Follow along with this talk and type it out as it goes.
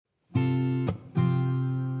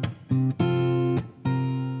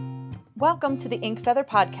Welcome to the Inkfeather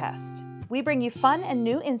Podcast. We bring you fun and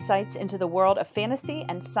new insights into the world of fantasy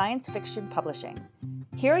and science fiction publishing.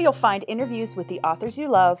 Here you'll find interviews with the authors you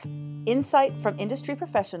love, insight from industry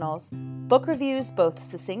professionals, book reviews both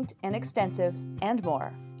succinct and extensive, and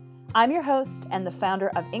more. I'm your host and the founder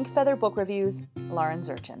of Inkfeather Book Reviews, Lauren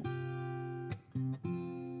Zurchin.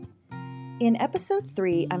 In episode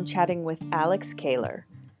 3, I'm chatting with Alex Kaler.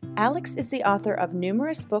 Alex is the author of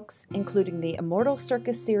numerous books, including the Immortal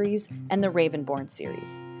Circus series and the Ravenborn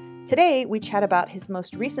series. Today, we chat about his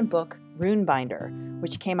most recent book, Runebinder,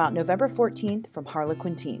 which came out November 14th from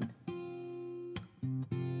Harlequin.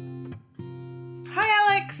 Hi,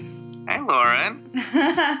 Alex. Hey, Lauren.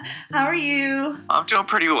 How are you? I'm doing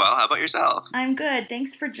pretty well. How about yourself? I'm good.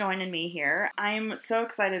 Thanks for joining me here. I'm so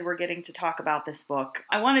excited we're getting to talk about this book.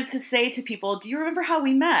 I wanted to say to people, do you remember how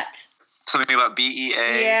we met? Something about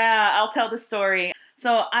BEA? Yeah, I'll tell the story.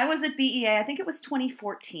 So I was at BEA, I think it was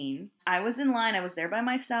 2014. I was in line, I was there by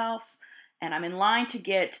myself, and I'm in line to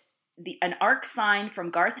get an ARC sign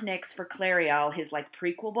from Garth Nix for Clariel, his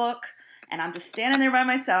prequel book. And I'm just standing there by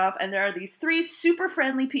myself, and there are these 3 super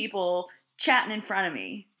friendly people chatting in front of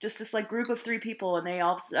me. Just this group of 3 people, and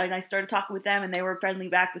I started talking with them, and they were friendly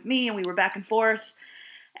back with me, and we were back and forth.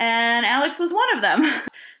 And Alex was one of them.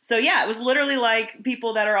 So yeah, it was literally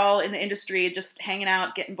people that are all in the industry just hanging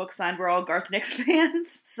out, getting books signed. We're all Garth Nix fans.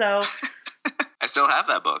 So I still have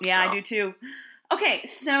that book. Yeah, so. I do too. Okay,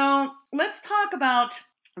 so let's talk about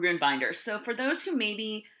Runebinder. So for those who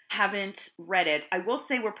maybe haven't read it, I will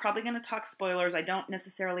say we're probably going to talk spoilers. I don't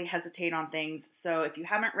necessarily hesitate on things. So if you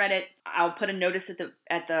haven't read it, I'll put a notice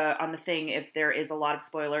on the thing if there is a lot of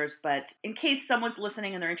spoilers. But in case someone's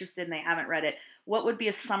listening and they're interested and they haven't read it, what would be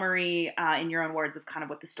a summary in your own words of kind of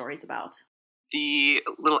what the story's about? The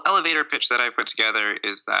little elevator pitch that I put together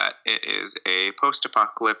is that it is a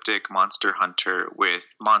post-apocalyptic monster hunter with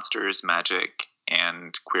monsters, magic,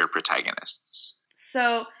 and queer protagonists.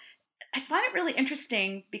 So I find it really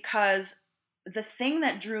interesting because the thing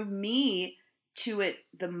that drew me to it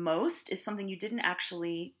the most is something you didn't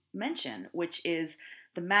actually mention, which is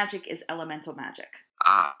the magic is elemental magic.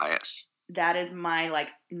 Ah, yes. That is my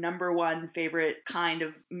number one favorite kind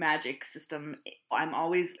of magic system. I'm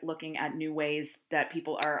always looking at new ways that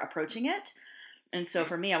people are approaching it. And so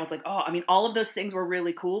for me, I was all of those things were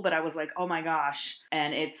really cool, but I was oh my gosh.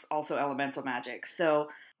 And it's also elemental magic. So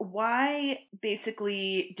why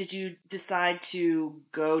basically did you decide to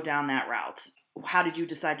go down that route? How did you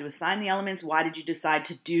decide to assign the elements? Why did you decide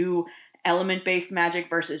to do element-based magic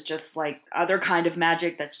versus just other kind of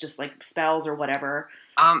magic that's just spells or whatever?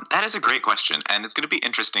 That is a great question, and it's going to be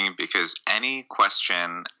interesting because any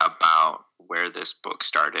question about where this book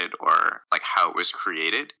started or how it was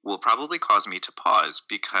created will probably cause me to pause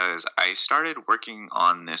because I started working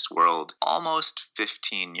on this world almost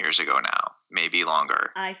 15 years ago now, maybe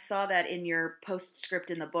longer. I saw that in your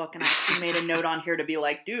postscript in the book, and I actually made a note on here to be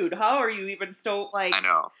dude, how are you even so I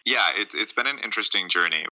know. Yeah, it's been an interesting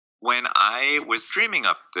journey. When I was dreaming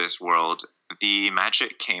up this world, the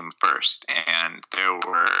magic came first, and there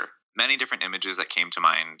were many different images that came to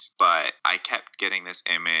mind, but I kept getting this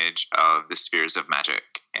image of the spheres of magic.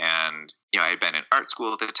 And, I had been in art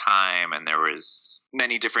school at the time, and there was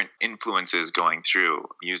many different influences going through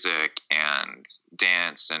music and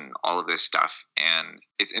dance and all of this stuff. And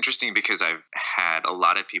it's interesting because I've had a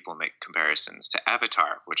lot of people make comparisons to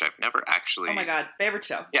Avatar, which I've never actually... Oh my God, favorite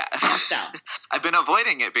show. Yeah. Hands down. I've been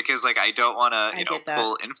avoiding it because I don't want to,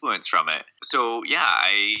 pull influence from it. So yeah,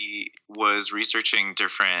 I was researching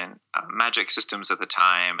different magic systems at the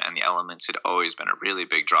time, and the elements had always been a really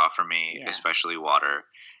big draw for me, especially water.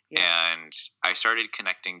 Yeah. And I started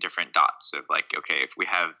connecting different dots of okay, if we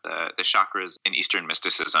have the chakras in Eastern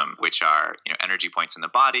mysticism, which are, energy points in the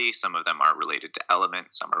body, some of them are related to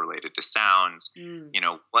elements, some are related to sounds.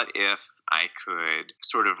 What if I could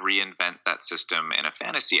sort of reinvent that system in a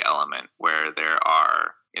fantasy element where there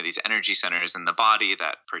are these energy centers in the body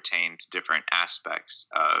that pertain to different aspects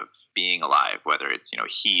of being alive, whether it's,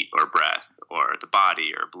 heat or breath or the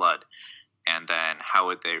body or blood. And then how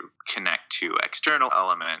would they connect to external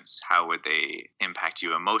elements? How would they impact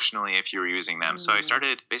you emotionally if you were using them? So I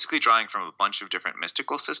started basically drawing from a bunch of different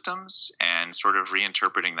mystical systems and sort of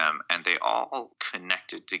reinterpreting them. And they all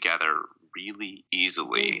connected together really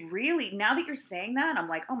easily. Now that you're saying that, I'm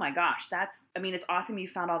like, oh my gosh, it's awesome you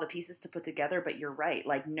found all the pieces to put together, but you're right.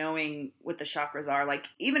 Like, knowing what the chakras are, like,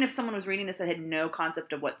 even if someone was reading this that had no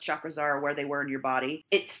concept of what chakras are or where they were in your body,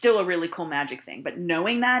 it's still a really cool magic thing. But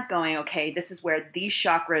knowing that, going, okay, this is where these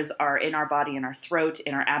chakras are in our body, in our throat,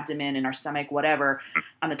 in our abdomen, in our stomach, whatever,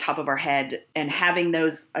 on the top of our head, and having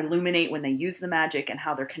those illuminate when they use the magic and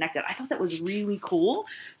how they're connected. I thought that was really cool.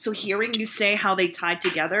 So hearing you say how they tied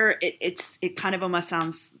together, it kind of almost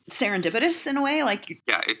sounds serendipitous in a way.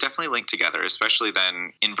 Yeah, it definitely linked together, especially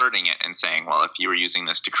then inverting it and saying, well, if you were using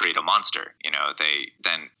this to create a monster, they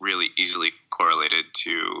then really easily correlated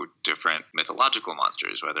to different mythological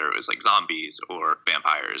monsters, whether it was like zombies or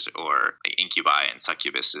vampires or like incubi and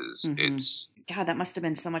succubuses. God, that must have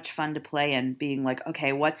been so much fun to play in, being like,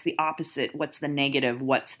 okay, what's the opposite? What's the negative?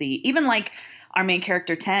 Even like our main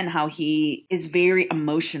character, Ten, how he is very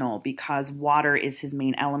emotional because water is his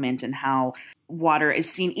main element, and how water is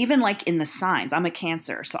seen even like in the signs. I'm a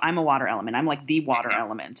Cancer, so I'm a water element. I'm like the water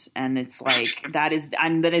element. And it's like, that is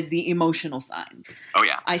the emotional sign. Oh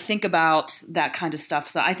yeah. I think about that kind of stuff.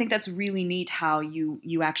 So I think that's really neat how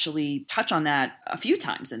you actually touch on that a few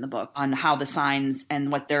times in the book, on how the signs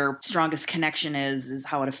and what their strongest connection is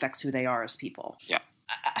how it affects who they are as people. Yeah.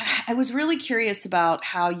 I was really curious about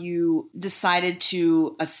how you decided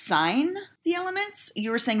to assign the elements.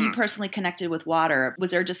 You were saying you personally connected with water.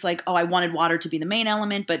 Was there just like, oh, I wanted water to be the main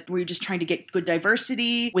element, but were you just trying to get good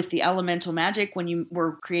diversity with the elemental magic when you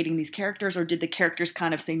were creating these characters? Or did the characters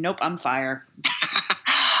kind of say, nope, I'm fire?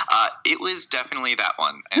 It was definitely that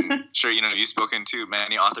one. And sure, you've spoken to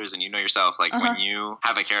many authors and yourself, like when you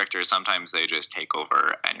have a character, sometimes they just take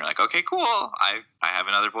over and you're like, okay, cool. I have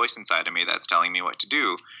another voice inside of me that's telling me what to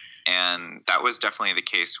do. And that was definitely the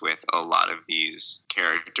case with a lot of these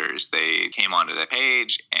characters. They came onto the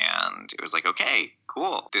page and it was like, okay,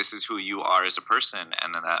 cool. This is who you are as a person.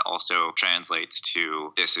 And then that also translates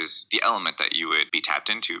to, this is the element that you would be tapped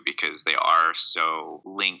into, because they are so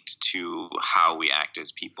linked to how we act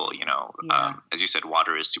as people. As you said,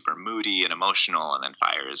 water is super moody and emotional, and then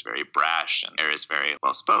fire is very brash, and air is very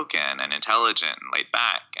well-spoken and intelligent and laid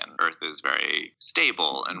back, and earth is very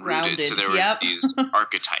stable and grounded. Rooted. So there were these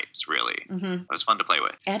archetypes, really. It was fun to play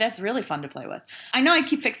with. And it's really fun to play with. I know I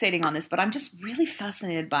keep fixating on this, but I'm just really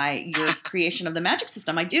fascinated by your creation of the magic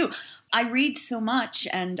system. I do. I read so much,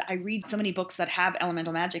 and I read so many books that have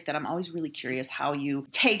elemental magic that I'm always really curious how you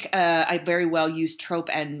take a very well-used trope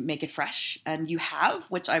and make it fresh. And you have,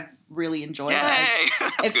 which I've really enjoyed.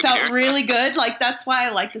 It felt really good. Like, that's why I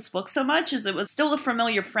like this book so much, is it was still a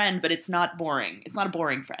familiar friend, but it's not boring. It's not a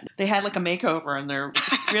boring friend. They had like a makeover, and they're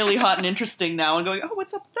really hot and interesting now, and going, oh,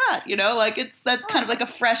 what's up with that? That's kind of like a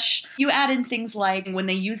fresh, you add in things like when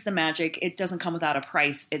they use the magic, it doesn't come without a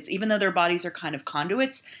price. It's, even though their bodies are kind of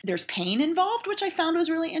conduits, there's pain involved, which I found was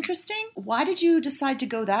really interesting. Why did you decide to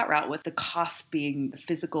go that route, with the cost being the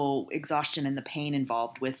physical exhaustion and the pain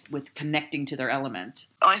involved with connecting to their element?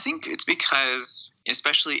 I think it's because,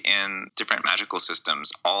 especially in different magical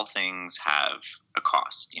systems, all things have a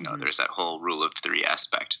cost. There's that whole rule of three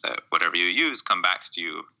aspect, that whatever you use comes back to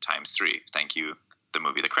you times three. Thank you, the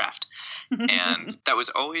movie The Craft. And that was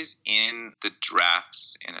always in the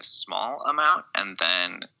drafts in a small amount. And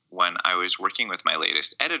then when I was working with my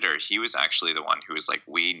latest editor, he was actually the one who was like,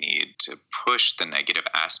 we need to push the negative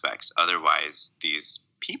aspects. Otherwise, these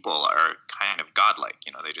people are kind of godlike.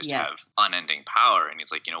 They just have unending power. And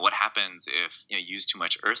he's like, what happens if you use too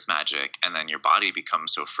much earth magic and then your body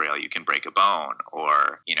becomes so frail you can break a bone,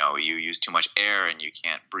 or you use too much air and you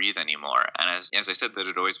can't breathe anymore. And as I said, that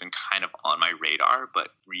had always been kind of on my radar, but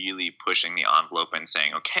really pushing the envelope and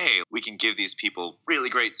saying, okay, we can give these people really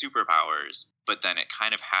great superpowers, but then it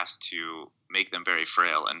kind of has to make them very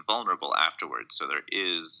frail and vulnerable afterwards. So there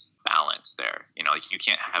is balance there. You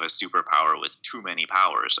can't have a superpower with too many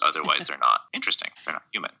powers. Otherwise, they're not interesting. They're not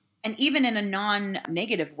human. And even in a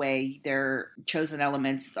non-negative way, their chosen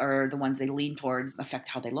elements are the ones they lean towards, affect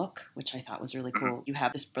how they look, which I thought was really cool. You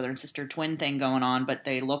have this brother and sister twin thing going on, but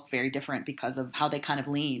they look very different because of how they kind of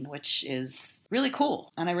lean, which is really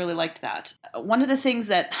cool. And I really liked that. One of the things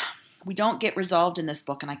that we don't get resolved in this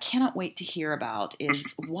book, and I cannot wait to hear about,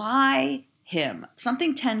 is why him.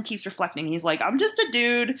 Something Ten keeps reflecting. He's like, I'm just a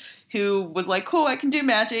dude who was like, cool, I can do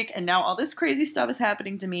magic, and now all this crazy stuff is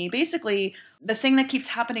happening to me. Basically, the thing that keeps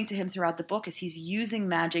happening to him throughout the book is he's using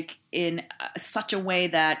magic in such a way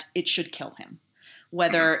that it should kill him.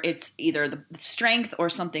 Whether it's either the strength or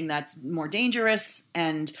something that's more dangerous.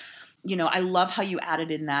 And I love how you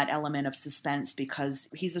added in that element of suspense, because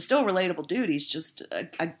he's a still relatable dude. He's just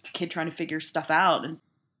a kid trying to figure stuff out, and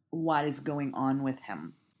what is going on with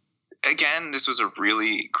him. again, this was a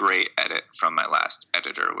really great edit from my last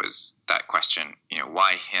editor, was that question,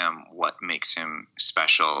 why him? What makes him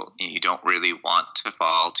special? You don't really want to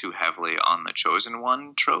fall too heavily on the chosen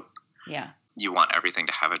one trope. Yeah. You want everything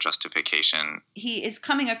to have a justification. He is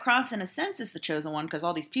coming across, in a sense, as the chosen one because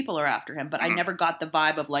all these people are after him, but I never got the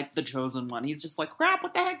vibe of, like, the chosen one. He's just like, crap,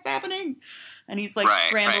 what the heck's happening? And he's, like,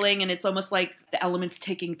 scrambling, and it's almost like the elements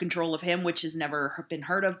taking control of him, which has never been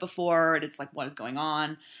heard of before, and it's like, what is going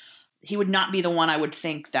on? He would not be the one I would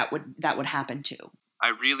think that would happen to. I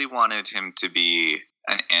really wanted him to be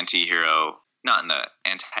an anti-hero, not in the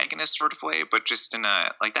antagonist sort of way, but just in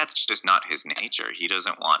that's just not his nature. He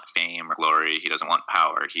doesn't want fame or glory. He doesn't want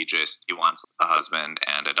power. He wants a husband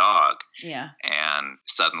and a dog. Yeah. And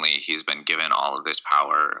suddenly he's been given all of this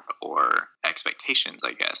power or expectations,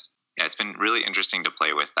 I guess. Yeah, it's been really interesting to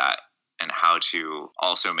play with that and how to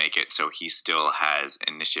also make it so he still has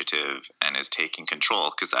initiative and is taking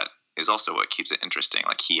control, because that is also what keeps it interesting.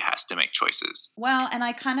 Like, he has to make choices. Well, and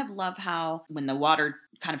I kind of love how when the water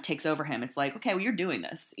kind of takes over him, it's like, okay, well, you're doing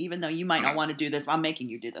this. Even though you might not want to do this, I'm making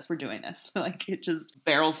you do this. We're doing this. Like, it just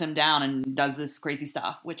barrels him down and does this crazy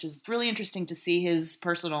stuff, which is really interesting to see his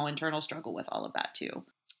personal internal struggle with all of that, too.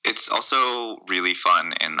 It's also really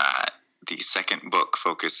fun in that the second book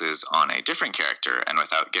focuses on a different character, and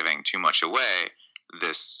without giving too much away,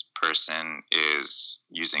 this person is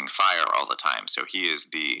using fire all the time. So he is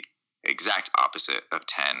the exact opposite of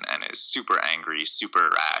Ten and is super angry, super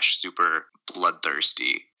rash, super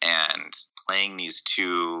bloodthirsty. And playing these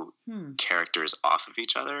two characters off of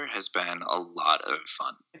each other has been a lot of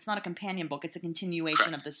fun. It's not a companion book. It's a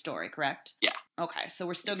continuation of the story, correct? Yeah. Okay, so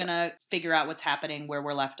we're still going to figure out what's happening, where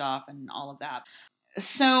we're left off, and all of that.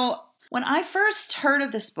 So when I first heard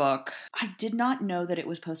of this book, I did not know that it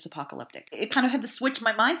was post-apocalyptic. It kind of had to switch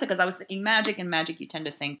my mindset because I was thinking magic, and magic you tend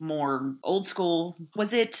to think more old school.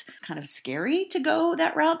 Was it kind of scary to go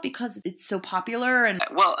that route because it's so popular? And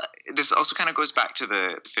well, this also kind of goes back to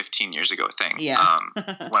the 15 years ago thing. Yeah.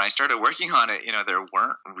 When I started working on it, there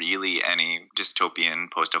weren't really any dystopian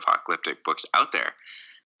post-apocalyptic books out there.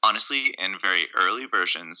 Honestly, in very early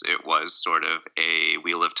versions, it was sort of a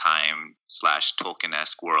Wheel of Time /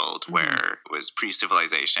 Tolkien-esque world where it was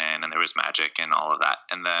pre-civilization and there was magic and all of that.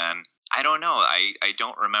 And then, I don't know, I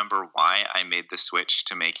don't remember why I made the switch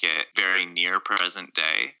to make it very near present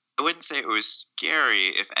day. I wouldn't say it was scary.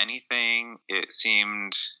 If anything, it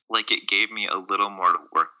seemed like it gave me a little more to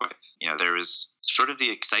work with. There was sort of the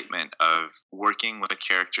excitement of working with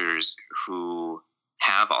characters who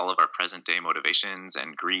have all of our present day motivations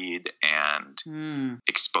and greed and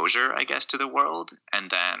exposure, I guess, to the world, and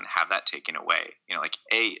then have that taken away.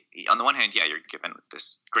 On the one hand, yeah, you're given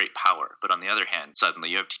this great power, but on the other hand, suddenly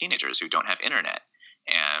you have teenagers who don't have internet,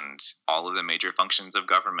 and all of the major functions of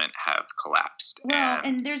government have collapsed. Well,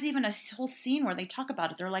 and there's even a whole scene where they talk about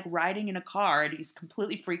it. They're like riding in a car, and he's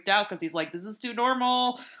completely freaked out because he's like, this is too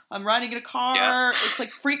normal. I'm riding in a car. Yeah. It's like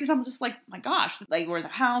freaking. I'm just like, my gosh. They were in the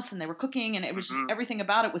house, and they were cooking, and it was just everything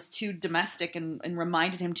about it was too domestic and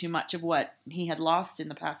reminded him too much of what he had lost in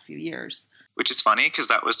the past few years. Which is funny because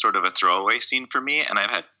that was sort of a throwaway scene for me, and I've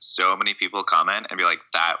had so many people comment and be like,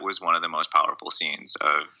 that was one of the most powerful scenes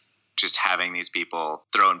of just having these people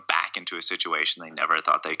thrown back into a situation they never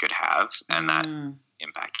thought they could have, and that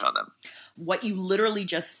impact on them. What you literally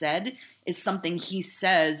just said is something he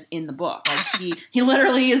says in the book. Like he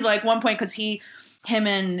literally is like one point, because him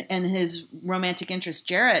and his romantic interest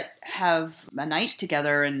Jarrett have a night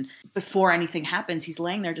together, and before anything happens, he's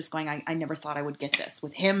laying there just going, I never thought I would get this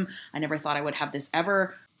with him. I never thought I would have this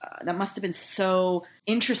ever. That must have been so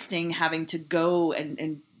interesting, having to go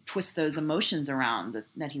and twist those emotions around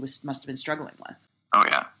that he must have been struggling with. Oh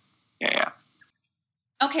yeah.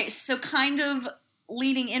 Okay, so kind of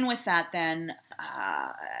leading in with that, then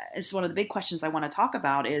it's one of the big questions I want to talk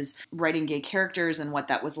about is writing gay characters and what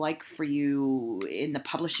that was like for you in the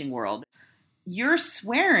publishing world. You're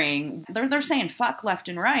swearing, they're saying fuck left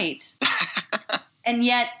and right. And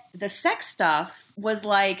yet the sex stuff was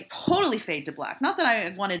like totally fade to black. Not that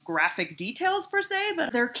I wanted graphic details per se,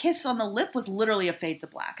 but their kiss on the lip was literally a fade to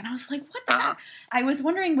black. And I was like, what the heck? I was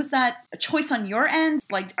wondering, was that a choice on your end?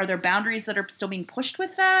 Like, are there boundaries that are still being pushed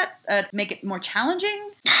with that? Make it more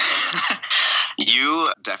challenging? You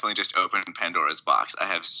definitely just opened Pandora's box.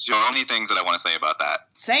 I have so many things that I want to say about that.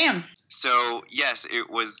 Say 'em. So, yes, it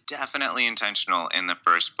was definitely intentional in the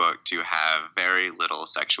first book to have very little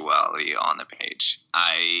sexuality on the page.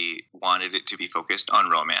 I wanted it to be focused on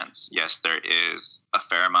romance. Yes, there is a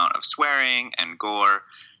fair amount of swearing and gore,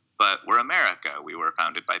 but we're America. We were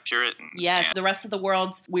founded by Puritans. Yes, the rest of the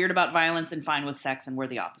world's weird about violence and fine with sex, and we're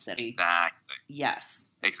the opposite. Exactly. Yes.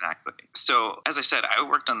 Exactly. So, as I said, I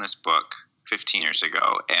worked on this book 15 years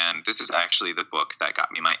ago, and this is actually the book that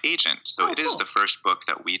got me my agent. So it is the first book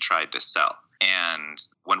that we tried to sell. And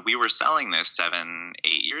when we were selling this 7-8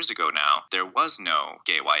 years ago now, there was no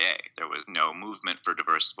gay YA. There was no movement for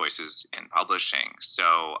diverse voices in publishing. So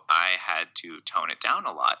I had to tone it down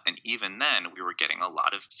a lot. And even then, we were getting a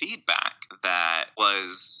lot of feedback that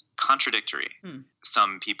was contradictory.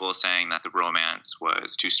 Some people saying that the romance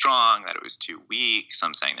was too strong, that it was too weak.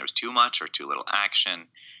 Some saying there was too much or too little action.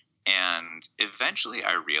 And eventually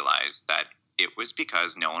I realized that it was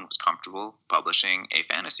because no one was comfortable publishing a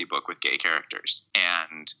fantasy book with gay characters.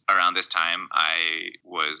 And around this time, I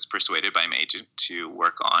was persuaded by my agent to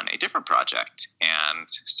work on a different project. And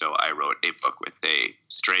so I wrote a book with a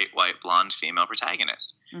straight, white, blonde female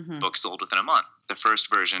protagonist. Book sold within a month. The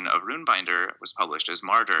first version of Runebinder was published as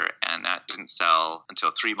Martyr, and that didn't sell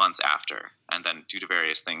until 3 months after. And then due to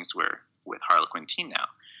various things, we're with Harlequin Teen now.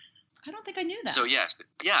 I don't think I knew that. So yes,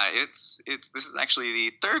 this is actually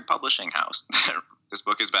the third publishing house that this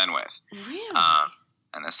book has been with. Really?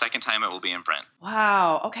 And the second time it will be in print.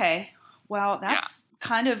 Wow. Okay. Well, that's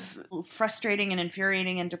kind of frustrating and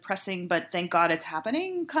infuriating and depressing, but thank God it's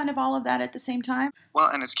happening, kind of all of that at the same time. Well,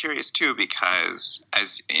 and it's curious too, because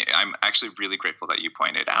I'm actually really grateful that you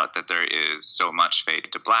pointed out that there is so much fade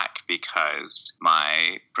to black, because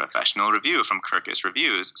my professional review from Kirkus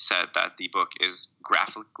Reviews said that the book is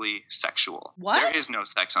graphically sexual. What? There is no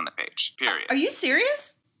sex on the page, period. Are you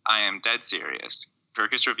serious? I am dead serious.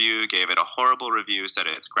 Kirkus Review gave it a horrible review, said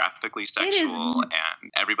it's graphically sexual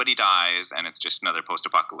and everybody dies and it's just another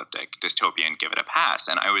post-apocalyptic dystopian, give it a pass.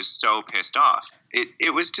 And I was so pissed off.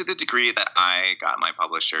 It was to the degree that I got my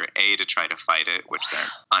publisher, A, to try to fight it, which they're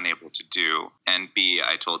unable to do, and B,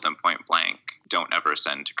 I told them point blank, don't ever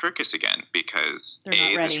send to Kirkus again, because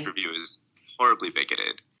A, this review is horribly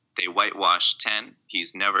bigoted. They whitewash 10.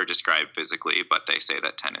 He's never described physically, but they say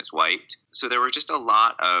that 10 is white. So there were just a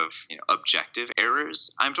lot of objective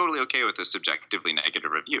errors. I'm totally okay with a subjectively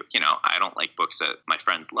negative review. I don't like books that my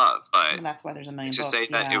friends love, but that's why there's a million to books, say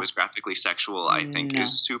that it was graphically sexual, I think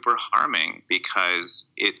is super harming, because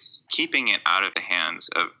it's keeping it out of the hands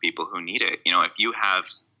of people who need it. If you have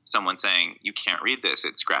someone saying you can't read this,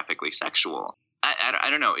 it's graphically sexual. I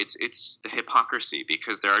don't know. It's the hypocrisy,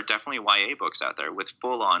 because there are definitely YA books out there with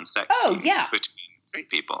full-on sex scenes between straight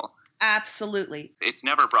people. Absolutely. It's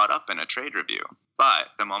never brought up in a trade review. But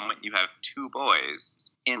the moment you have two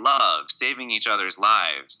boys in love, saving each other's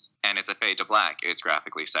lives, and it's a fade to black, it's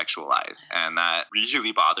graphically sexualized. And that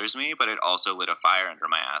really bothers me, but it also lit a fire under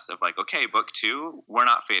my ass of like, okay, book 2, we're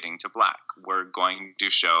not fading to black. We're going to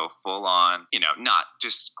show full on, not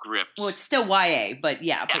just scripts. Well, it's still YA, but but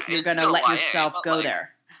you're going to let yourself go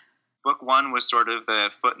there. Book 1 was sort of the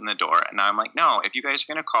foot in the door. And now I'm like, no, if you guys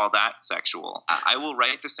are going to call that sexual, I will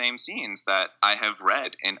write the same scenes that I have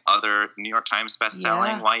read in other New York Times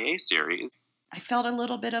bestselling YA series. I felt a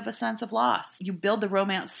little bit of a sense of loss. You build the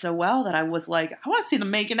romance so well that I was like, I want to see them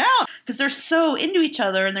making out, because they're so into each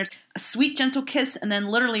other, and there's a sweet, gentle kiss, and then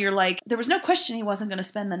literally you're like, there was no question he wasn't going to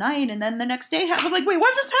spend the night, and then the next day I'm like, wait,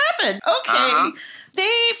 what just happened? Okay.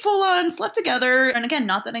 They full on slept together. And again,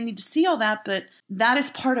 not that I need to see all that, but that is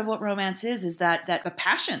part of what romance is that a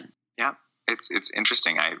passion. Yeah, it's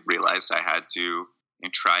interesting. I realized I had to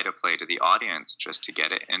try to play to the audience just to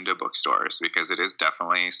get it into bookstores, because it is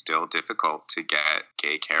definitely still difficult to get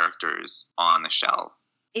gay characters on the shelf.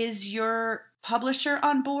 Is your publisher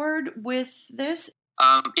on board with this?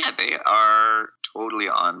 Yeah, they are totally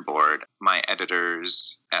on board. My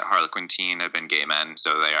editors at Harlequin Teen have been gay men,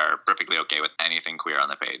 so they are perfectly okay with anything queer on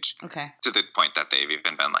the page. Okay. To the point that they've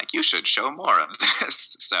even been like, you should show more of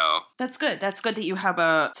this. So that's good. That's good that you have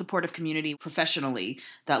a supportive community professionally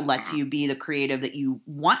that lets you be the creative that you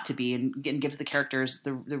want to be, and gives the characters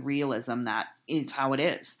the realism that is how it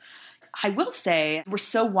is. I will say we're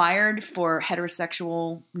so wired for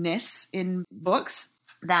heterosexualness in books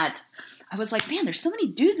that I was like, man, there's so many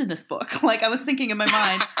dudes in this book. Like, I was thinking in my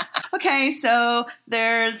mind, okay, so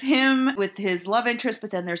there's him with his love interest,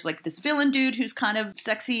 but then there's like this villain dude who's kind of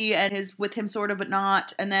sexy and is with him sort of, but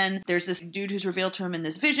not. And then there's this dude who's revealed to him in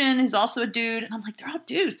this vision who's also a dude. And I'm like, they're all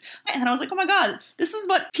dudes. And I was like, oh my God, this is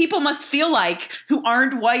what people must feel like who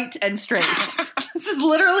aren't white and straight. This is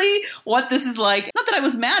literally what this is like. Not that I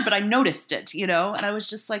was mad, but I noticed it, and I was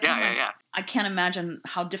just like, yeah. I can't imagine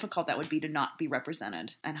how difficult that would be to not be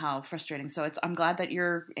represented and how frustrating. So I'm glad that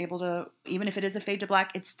you're able to, even if it is a fade to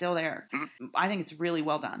black, it's still there. Mm-hmm. I think it's really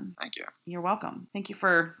well done. Thank you. You're welcome. Thank you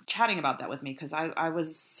for chatting about that with me, because I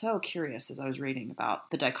was so curious as I was reading about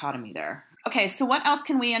the dichotomy there. Okay, so what else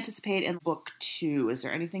can we anticipate in book 2? Is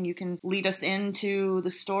there anything you can lead us into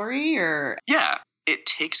the story, or? Yeah. It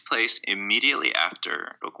takes place immediately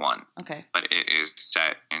after book 1. Okay. But it is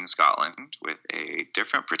set in Scotland with a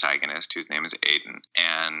different protagonist whose name is Aiden.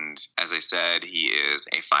 And as I said, he is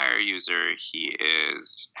a fire user. He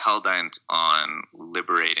is hell-bent on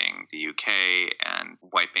liberating the UK and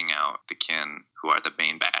wiping out the kin who are the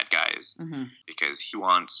main bad guys, because he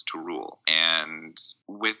wants to rule. And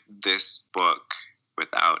with this book,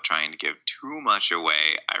 without trying to give too much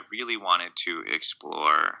away, I really wanted to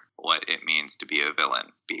explore what it means to be a villain,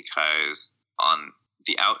 because on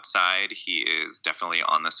the outside, he is definitely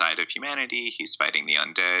on the side of humanity. He's fighting the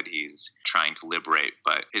undead. He's trying to liberate,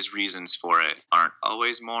 but his reasons for it aren't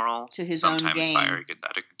always moral. To his own gain. Sometimes fire gets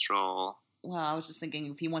out of control. Well, I was just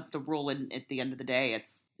thinking, if he wants to rule at the end of the day,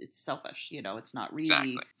 it's selfish. It's not really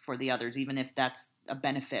exactly for the others, even if that's a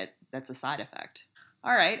benefit, that's a side effect.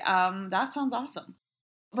 All right, that sounds awesome.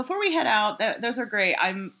 Before we head out, those are great.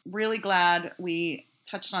 I'm really glad we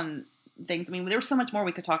touched on things. I mean, there was so much more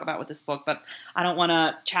we could talk about with this book, but I don't want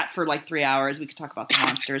to chat for like 3 hours. We could talk about the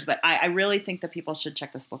monsters, but I really think that people should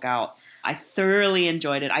check this book out. I thoroughly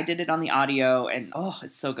enjoyed it. I did it on the audio, and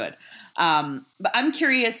it's so good. But I'm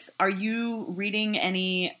curious, are you reading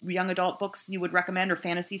any young adult books you would recommend, or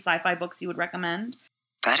fantasy sci-fi books you would recommend?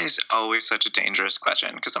 That is always such a dangerous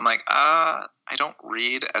question, because I'm like, I don't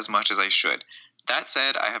read as much as I should. That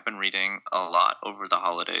said, I have been reading a lot over the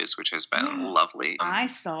holidays, which has been lovely. I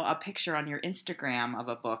saw a picture on your Instagram of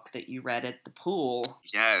a book that you read at the pool.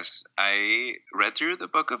 Yes, I read through the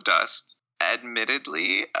Book of Dust.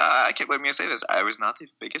 Admittedly, I can't believe me to say this, I was not the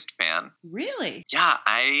biggest fan. Really? Yeah,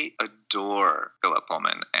 I adore Philip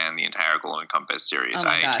Pullman and the entire Golden Compass series.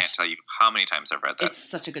 I can't tell you how many times I've read that. It's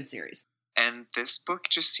such a good series. And this book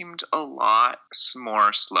just seemed a lot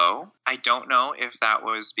more slow. I don't know if that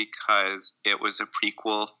was because it was a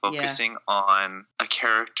prequel focusing on a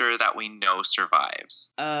character that we know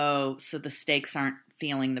survives. Oh, so the stakes aren't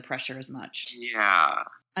feeling the pressure as much. Yeah.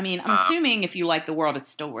 I mean, I'm assuming if you like the world, it's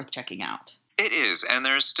still worth checking out. It is, and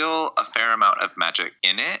there's still a fair amount of magic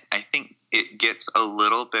in it. I think it gets a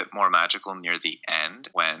little bit more magical near the end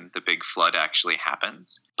when the big flood actually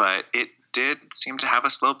happens. But it did seem to have a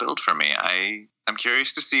slow build for me. I'm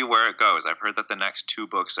curious to see where it goes. I've heard that the next 2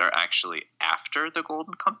 books are actually after the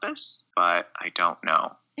Golden Compass, but I don't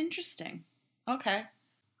know. Interesting. Okay.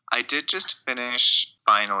 I did just finish,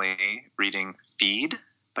 finally, reading Feed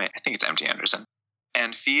by, I think it's M.T. Anderson.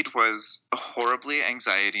 And Feed was a horribly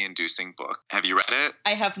anxiety-inducing book. Have you read it?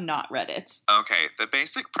 I have not read it. Okay, the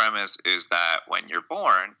basic premise is that when you're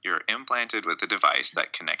born, you're implanted with a device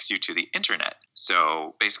that connects you to the internet.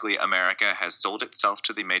 So basically, America has sold itself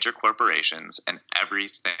to the major corporations, and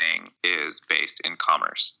everything is based in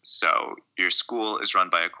commerce. So your school is run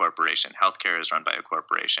by a corporation, healthcare is run by a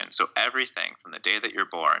corporation. So everything from the day that you're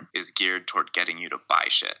born is geared toward getting you to buy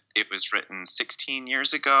shit. It was written 16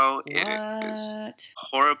 years ago. What? It is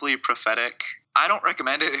horribly prophetic. I don't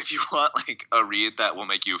recommend it if you want like a read that will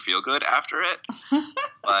make you feel good after it.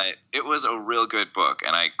 But it was a real good book,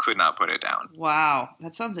 and I could not put it down. Wow,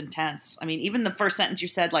 that sounds intense. I mean, even the first sentence you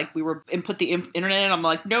said, like we were input the internet, and I'm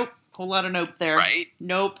like, nope, whole lot of nope there. Right?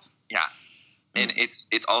 Nope. Yeah. And it's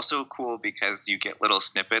also cool because you get little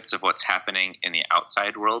snippets of what's happening in the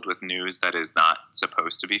outside world with news that is not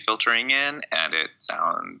supposed to be filtering in, and it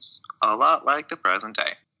sounds a lot like the present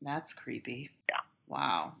day. That's creepy. Yeah.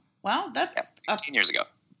 Wow. Well, that's 16 years ago.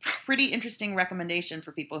 Pretty interesting recommendation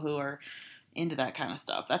for people who are into that kind of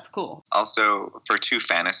stuff. That's cool. Also, for 2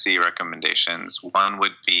 fantasy recommendations, one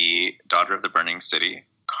would be Daughter of the Burning City,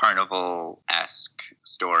 carnival-esque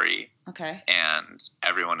story. Okay. And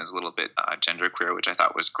everyone is a little bit genderqueer, which I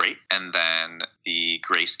thought was great. And then The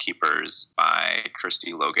Grace Keepers by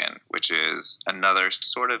Kirsty Logan, which is another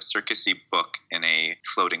sort of circusy book in a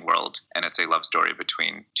floating world. And it's a love story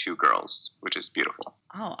between 2 girls, which is beautiful.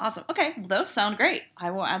 Oh, awesome. Okay, well, those sound great. I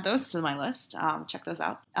will add those to my list. Check those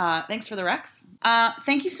out. Thanks for the recs.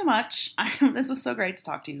 Thank you so much. This was so great to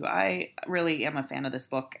talk to you. I really am a fan of this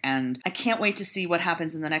book, and I can't wait to see what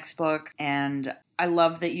happens in the next book. And I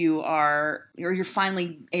love that you're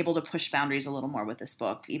finally able to push boundaries a little more with this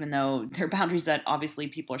book, even though there are boundaries that obviously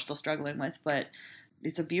people are still struggling with, but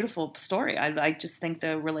it's a beautiful story. I just think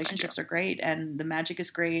the relationships are great, and the magic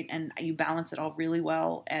is great, and you balance it all really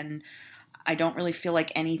well. And I don't really feel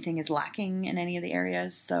like anything is lacking in any of the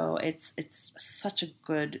areas. So it's such a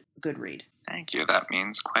good read. Thank you. That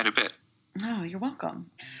means quite a bit. Oh, you're welcome.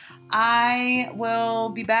 I will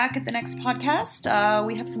be back at the next podcast.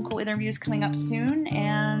 We have some cool interviews coming up soon,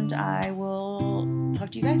 and I will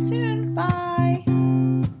talk to you guys soon. Bye.